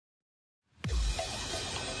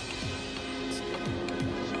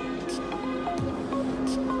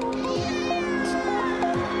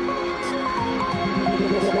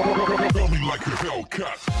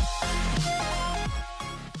Hellcat!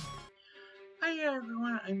 Hi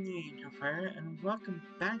everyone, I'm the Angelfire, and welcome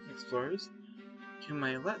back, explorers, to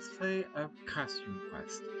my Let's Play of Costume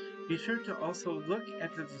Quest. Be sure to also look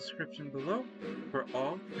at the description below for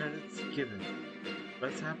all credits given.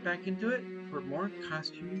 Let's hop back into it for more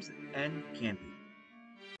costumes and candy.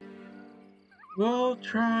 We'll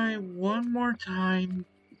try one more time.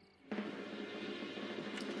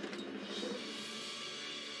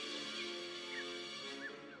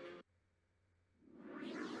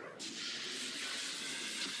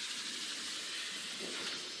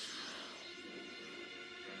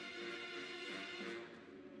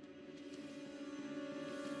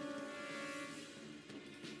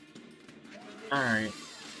 Alright.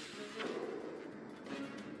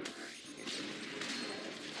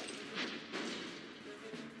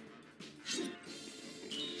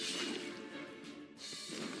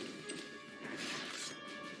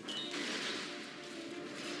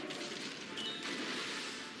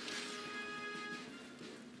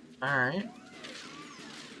 Alright.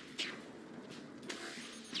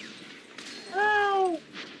 Ow!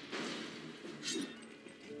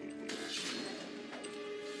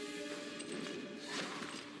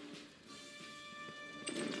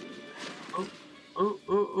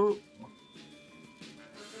 Oh.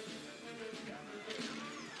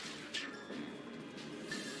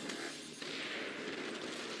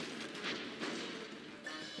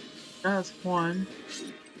 That's one.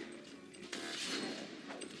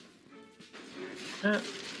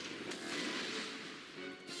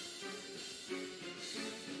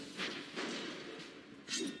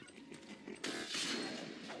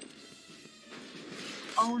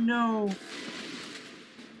 Oh no!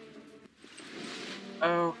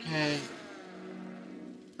 Okay.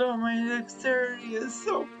 So my dexterity is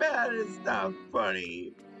so bad, it's not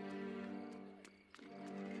funny.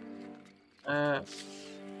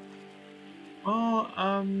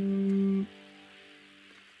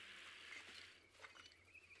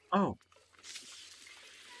 Oh.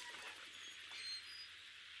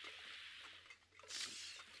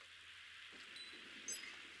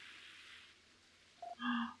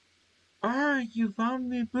 Alright, you found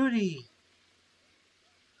me booty.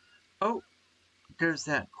 Oh, there's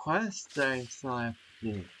that quest that I still have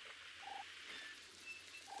to do.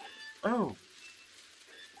 Oh.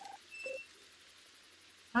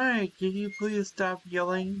 Hi, can you please stop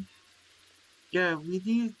yelling? Yeah, we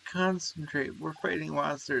need to concentrate. We're fighting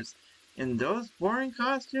monsters. In those boring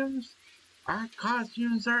costumes? Our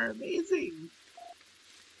costumes are amazing!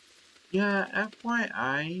 Yeah,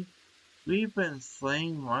 FYI, we've been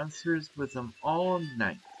slaying monsters with them all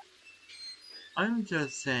night. I'm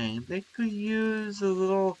just saying, they could use a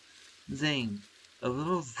little zing, a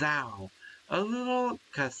little zow, a little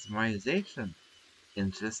customization.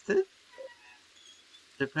 Interested?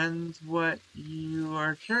 Depends what you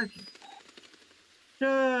are charging.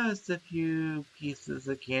 Just a few pieces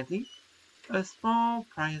of candy, a small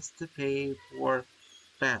price to pay for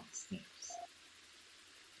battle stamps.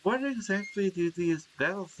 What exactly do these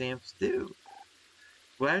battle stamps do?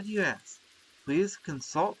 Glad you asked. Please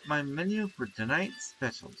consult my menu for tonight's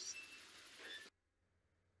specials.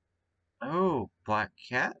 Oh, Black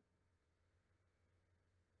Cat?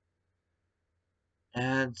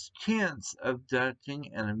 Adds chance of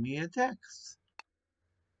dodging enemy attacks.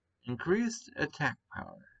 Increased attack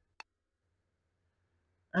power.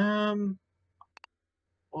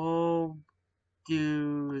 We'll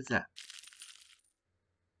do that.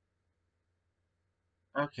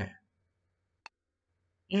 Okay.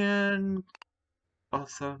 And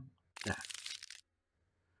also that.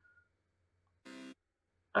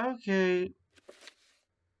 Okay.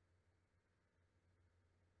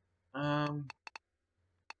 Um.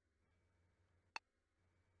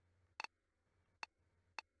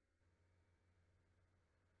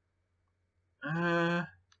 Uh.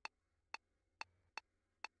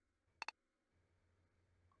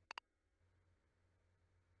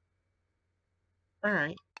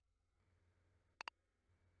 Alright.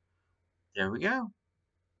 There we go.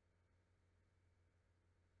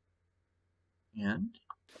 And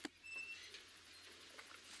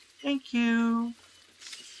thank you.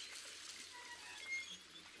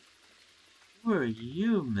 Who are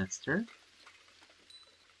you, mister?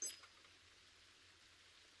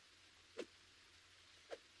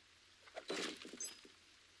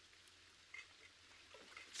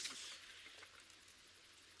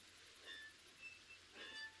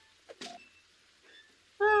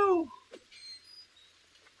 Oh!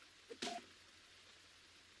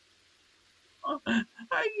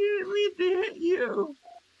 I didn't mean to hit you!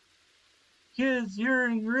 Kids, you're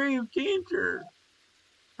in grave danger!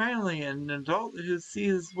 finally an adult who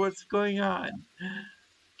sees what's going on.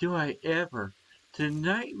 Do I ever?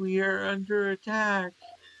 Tonight we are under attack.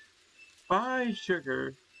 Bye,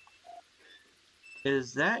 Sugar.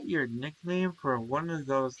 Is that your nickname for one of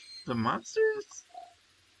the monsters?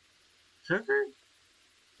 Sugar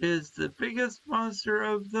is the biggest monster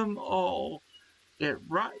of them all. It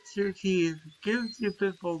rots your teeth, gives you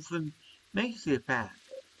pimples, and makes you fat.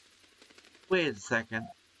 Wait a second.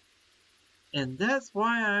 And that's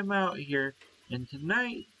why I'm out here, and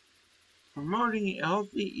tonight, promoting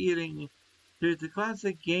healthy eating through the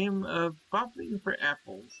classic game of popping for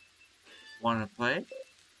apples. Wanna play?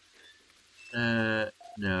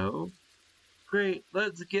 No. Great,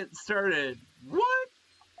 let's get started. What?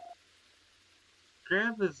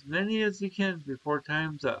 Grab as many as you can before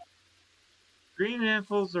time's up. Green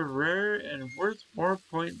apples are rare and worth more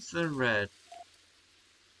points than red.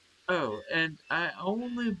 Oh, and I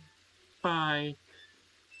only buy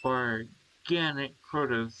organic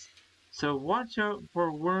produce, so watch out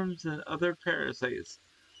for worms and other parasites.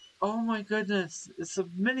 Oh my goodness, it's a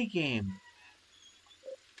minigame.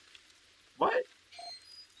 What?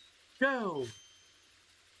 Go!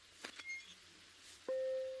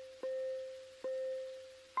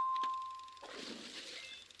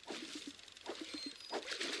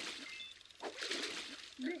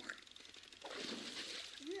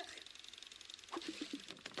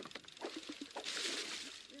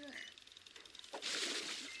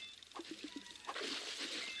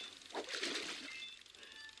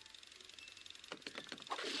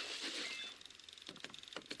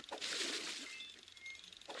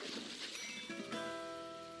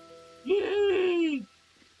 Yay!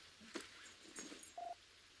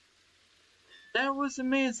 That was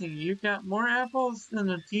amazing. You got more apples than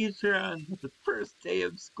a teacher on the first day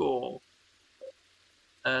of school.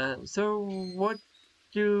 So what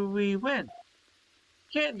do we win?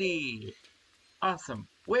 Candy! Awesome.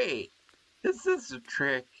 Wait, is this a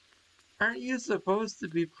trick? Aren't you supposed to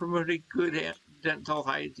be promoting good dental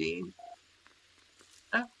hygiene?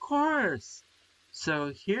 Of course! So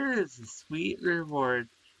here is a sweet reward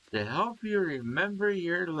to help you remember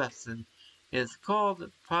your lesson. It's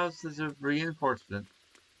called positive reinforcement.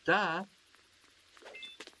 Duh!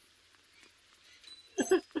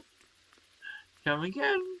 Come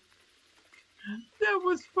again. That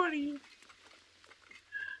was funny.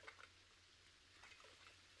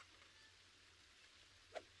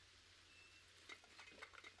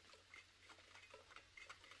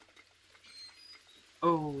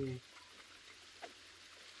 Oh.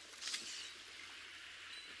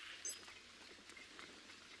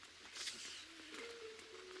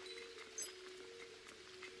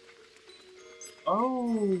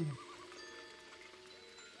 Oh.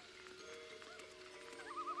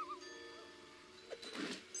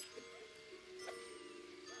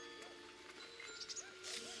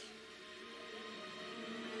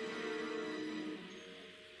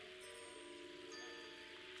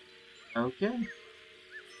 Okay.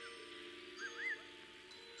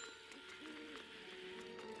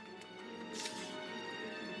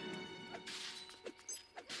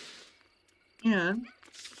 And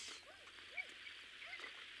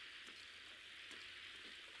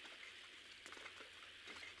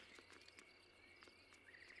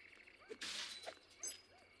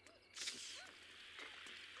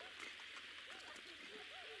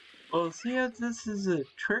we'll see if this is a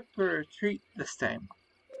trick or a treat this time.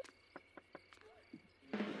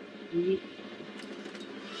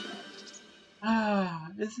 Ah,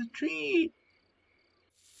 it's a treat.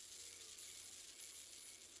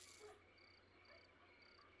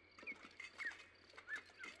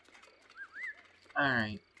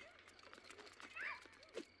 Alright.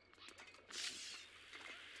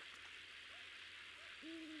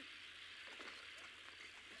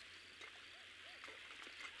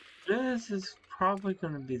 This is probably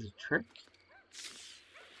going to be the trick.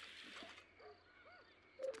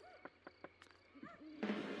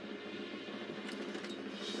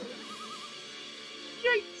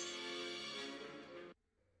 Yikes!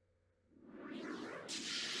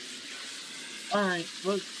 Alright,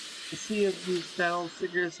 let's see if these battle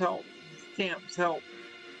stickers help. Stamps help.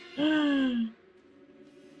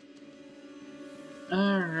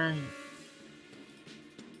 Alright.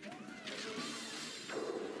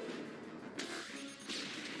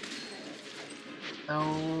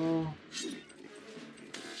 Oh.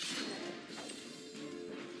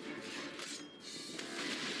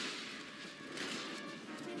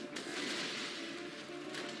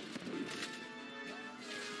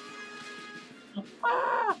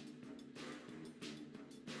 Ah!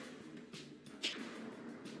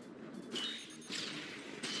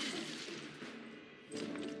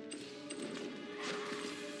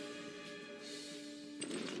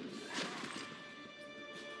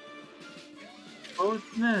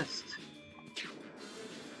 both missed.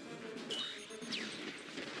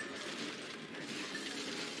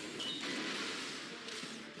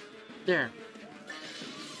 There.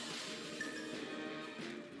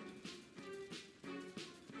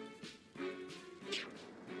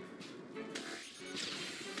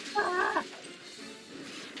 Ah!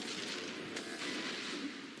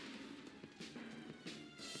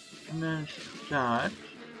 And then dodge.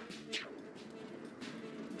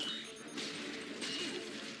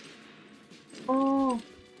 Oh!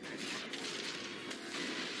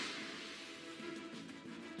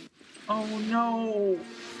 Oh no!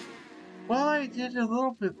 Well, I did a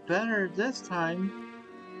little bit better this time.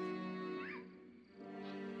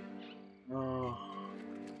 Oh.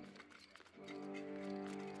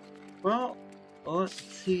 Well, let's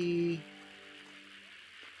see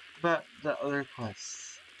about the other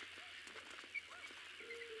quests.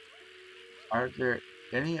 Are there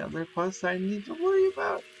any other quests I need to worry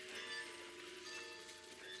about?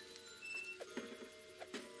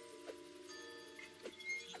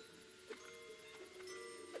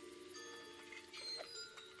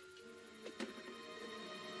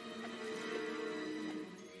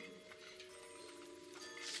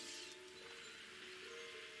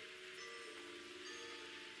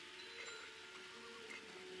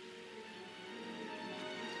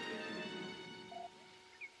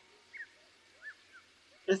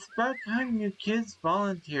 It's about time you kids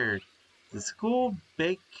volunteered. The school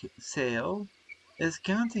bake sale is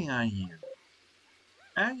counting on you.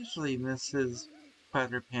 Actually, Mrs.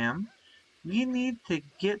 Butterpam, we need to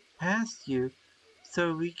get past you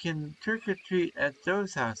so we can trick-or-treat at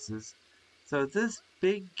those houses. So this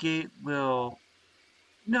big gate will...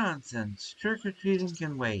 Nonsense! Trick-or-treating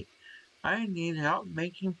can wait. I need help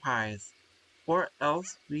making pies. Or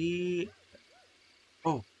else we...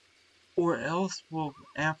 Oh, or else we'll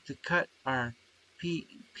have to cut our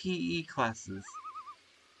PE classes.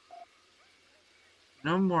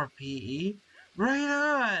 No more PE? Right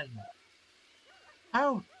on!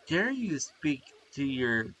 How dare you speak to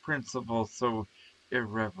your principal so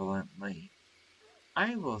irreverently?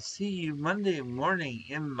 I will see you Monday morning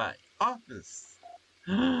in my office.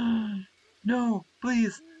 No,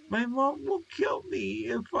 please, my mom will kill me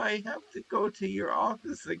if I have to go to your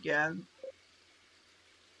office again.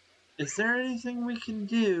 Is there anything we can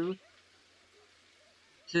do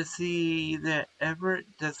to see that Everett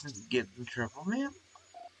doesn't get in trouble, ma'am?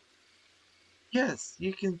 Yes,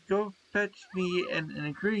 you can go fetch me an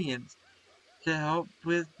ingredient to help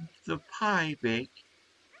with the pie bake.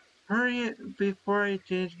 Hurry it before I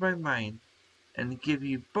change my mind and give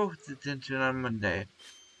you both attention on Monday.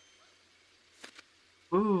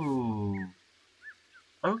 Ooh.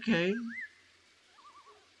 Okay.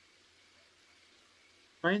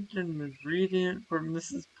 Find an ingredient for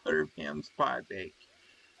Mrs. Butterpam's pie bake.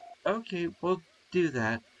 Okay, we'll do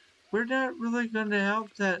that. We're not really going to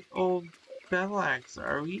help that old battle axe,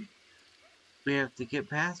 are we? We have to get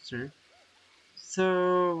past her.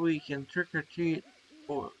 So we can trick or treat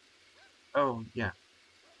or... Oh, yeah.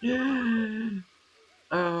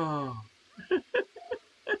 Oh.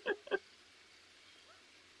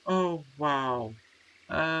 Oh, wow.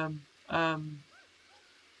 Um, um...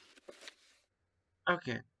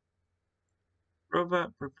 Okay.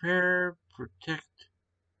 Robot prepare, protect,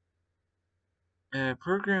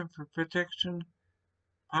 program for protection,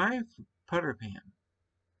 pie for Butterpan.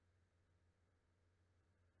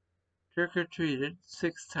 Trick or treated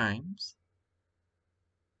 6 times.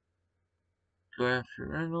 Go after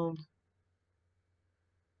Reynolds.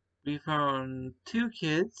 We found 2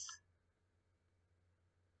 kids.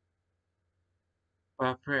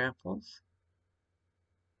 Bop for apples.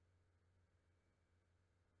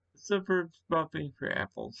 Suburbs bopping for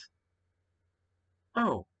apples.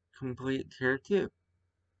 Oh, complete tier 2.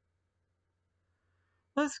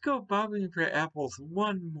 Let's go bobbing for apples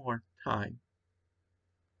one more time.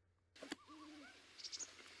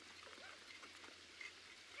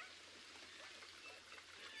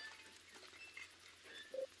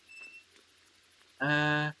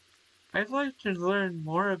 I'd like to learn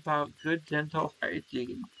more about good dental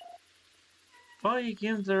hygiene. Well, you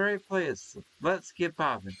came to the right place. Let's get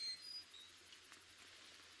bobbing.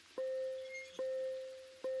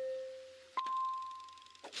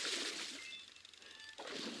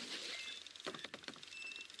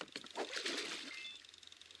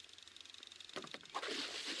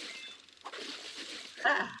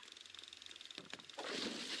 Ah!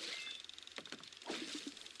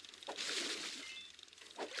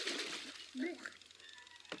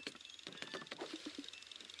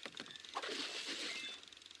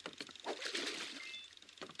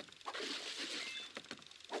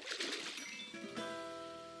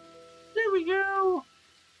 we go!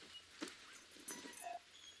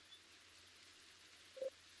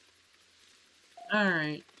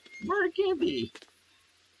 Alright, where can be?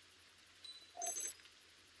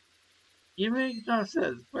 You make no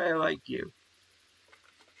sense, but I like you.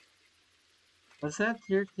 Was that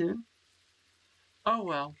here too? Oh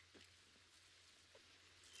well.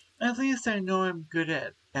 At least I know I'm good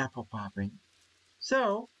at apple popping.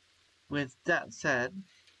 So, with that said,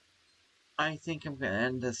 I think I'm going to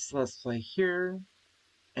end this Let's Play here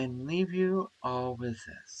and leave you all with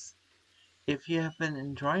this. If you have been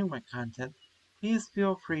enjoying my content, please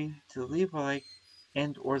feel free to leave a like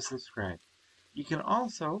and or subscribe. You can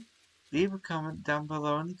also leave a comment down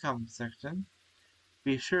below in the comment section.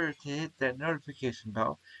 Be sure to hit that notification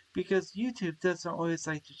bell because YouTube doesn't always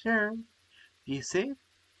like to share. Be safe,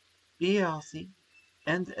 be healthy,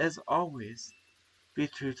 and as always, be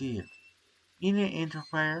true to you. Mena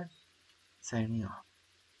Angelfire, signing off.